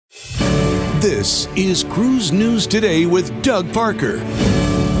This is Cruise News Today with Doug Parker.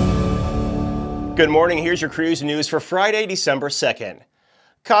 Good morning. Here's your cruise news for Friday, December 2nd.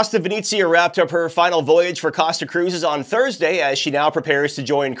 Costa Venezia wrapped up her final voyage for Costa Cruises on Thursday as she now prepares to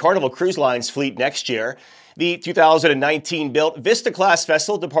join Carnival Cruise Line's fleet next year. The 2019-built Vista-class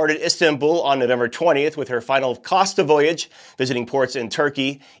vessel departed Istanbul on November 20th with her final Costa voyage, visiting ports in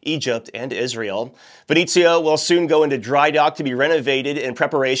Turkey, Egypt, and Israel. Venezia will soon go into dry dock to be renovated in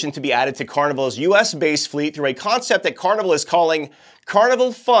preparation to be added to Carnival's U.S.-based fleet through a concept that Carnival is calling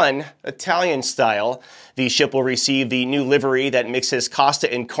Carnival Fun, Italian style. The ship will receive the new livery that mixes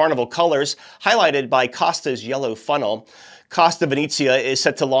Costa and Carnival colors, highlighted by Costa's yellow funnel. Costa Venezia is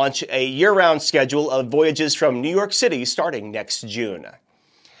set to launch a year-round schedule of voyages from New York City starting next June.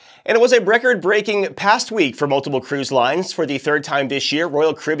 And it was a record-breaking past week for multiple cruise lines. For the third time this year,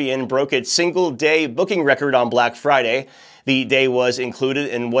 Royal Caribbean broke its single-day booking record on Black Friday. The day was included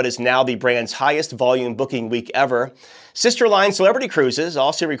in what is now the brand's highest volume booking week ever. Sister line Celebrity Cruises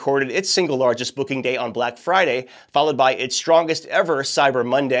also recorded its single largest booking day on Black Friday, followed by its strongest ever Cyber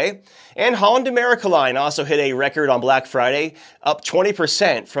Monday. And Holland America Line also hit a record on Black Friday, up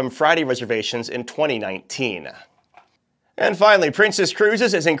 20% from Friday reservations in 2019. And finally, Princess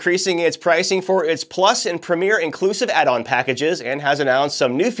Cruises is increasing its pricing for its Plus and Premier inclusive add-on packages and has announced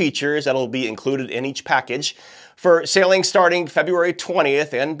some new features that will be included in each package. For sailing starting February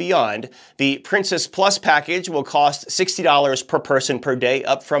 20th and beyond, the Princess Plus package will cost $60 per person per day,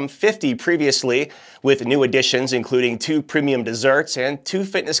 up from $50 previously, with new additions including 2 premium desserts and 2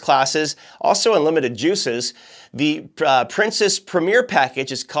 fitness classes, also unlimited juices. The Princess Premier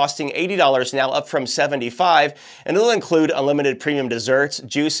package is costing $80 now, up from $75, and it'll include unlimited premium desserts,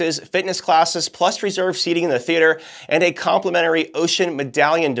 juices, fitness classes, plus reserved seating in the theater, and a complimentary ocean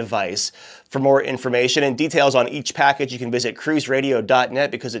medallion device. For more information and details on each package, you can visit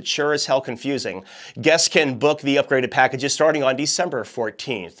cruiseradio.net because it's sure as hell confusing. Guests can book the upgraded packages starting on December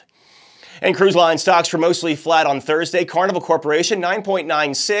 14th. And cruise line stocks were mostly flat on Thursday. Carnival Corporation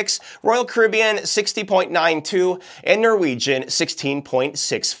 9.96, Royal Caribbean 60.92, and Norwegian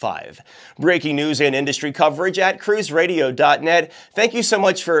 16.65. Breaking news and industry coverage at cruiseradio.net. Thank you so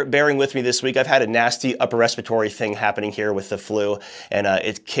much for bearing with me this week. I've had a nasty upper respiratory thing happening here with the flu, and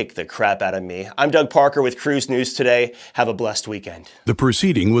it kicked the crap out of me. I'm Doug Parker with Cruise News Today. Have a blessed weekend. The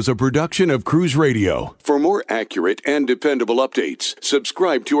proceeding was a production of Cruise Radio. For more accurate and dependable updates,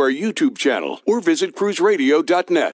 subscribe to our YouTube channel or visit cruiseradio.net.